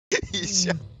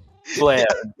Ishan, Play it.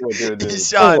 Do it.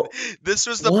 Ishan, Oh, this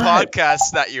was the what?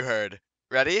 podcast that you heard.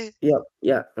 Ready? Yep.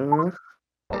 Yeah.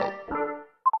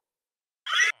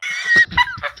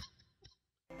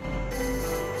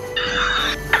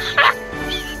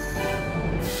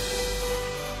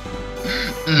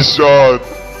 Ishan!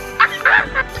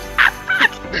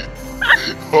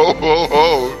 Ho ho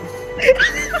ho!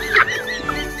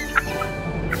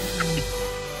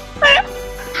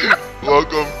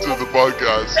 Welcome to the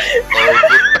podcast.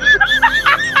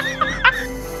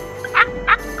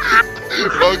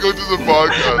 Welcome to the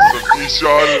podcast of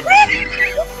Ishan and me,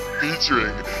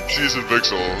 featuring Season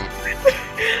Pixel.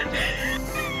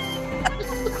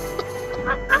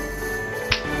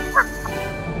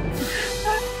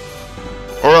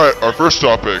 Alright, our first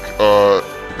topic,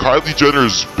 Kylie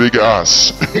Jenner's big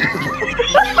ass.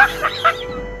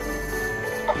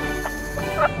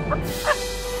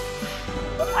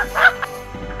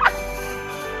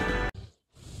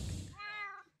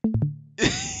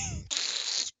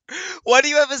 Why do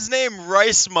you have his name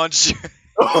Rice Muncher?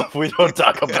 We don't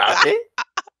talk about it.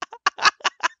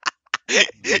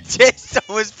 Jason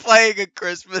was playing a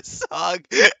Christmas song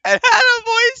and had a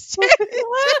voice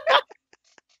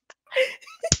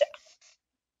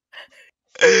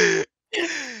change.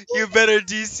 You better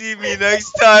DC me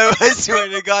next time. I swear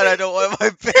to God, I don't want my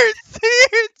parents to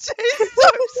hear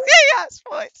Jason's gay-ass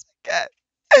voice again.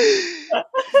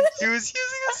 He was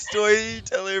using a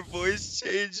storyteller voice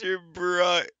changer,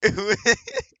 bro.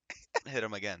 Hit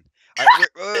him again.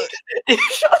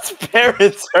 Ishan's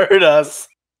parents heard us.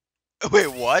 Wait,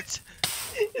 what?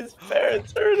 His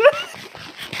parents heard us.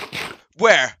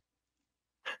 Where?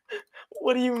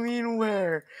 What do you mean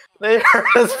where? They heard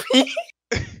us pee.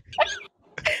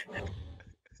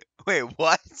 Wait,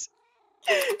 what?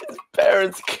 His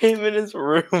parents came in his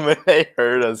room and they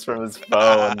heard us from his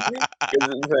phone.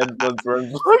 Because his headphones were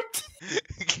unplugged.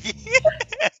 Me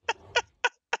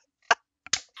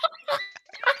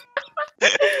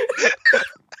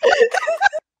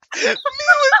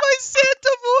with my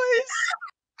Santa voice.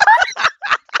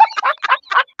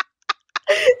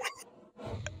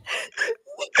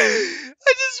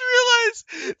 I just realized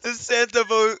the Santa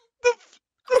voice, the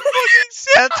fucking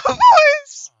Santa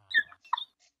voice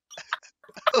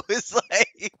was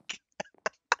like.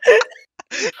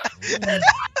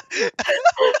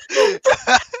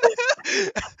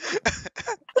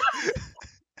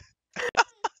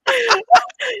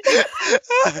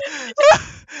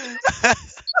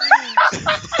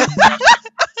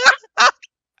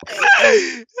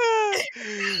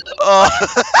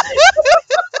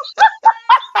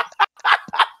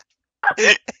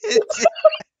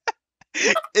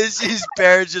 Izzy's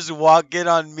parents just walk in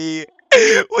on me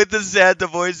with the Santa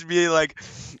voice being like,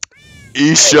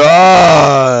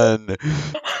 Ishan!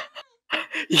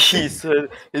 He said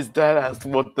his dad asked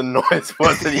what the noise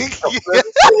was and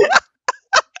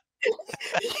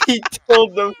he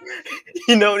told them.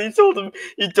 You know what he told him?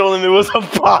 He told him it was a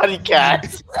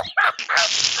podcast.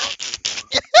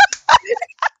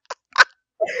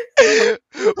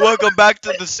 Welcome back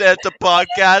to the Santa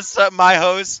Podcast. My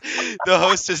host, the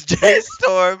host is Jay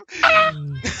Storm.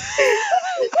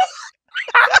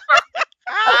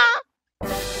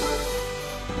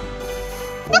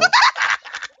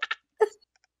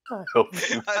 I hope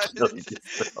you kill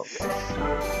yourself.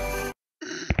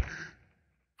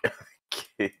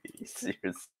 Okay,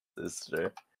 your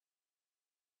sister.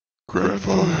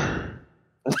 Grandfather.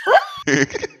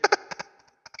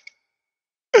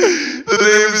 The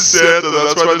name is Santa,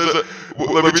 that's why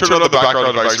let me turn on the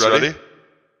background device, ready?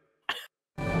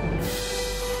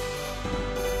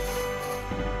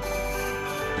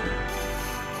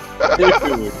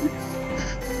 Dude.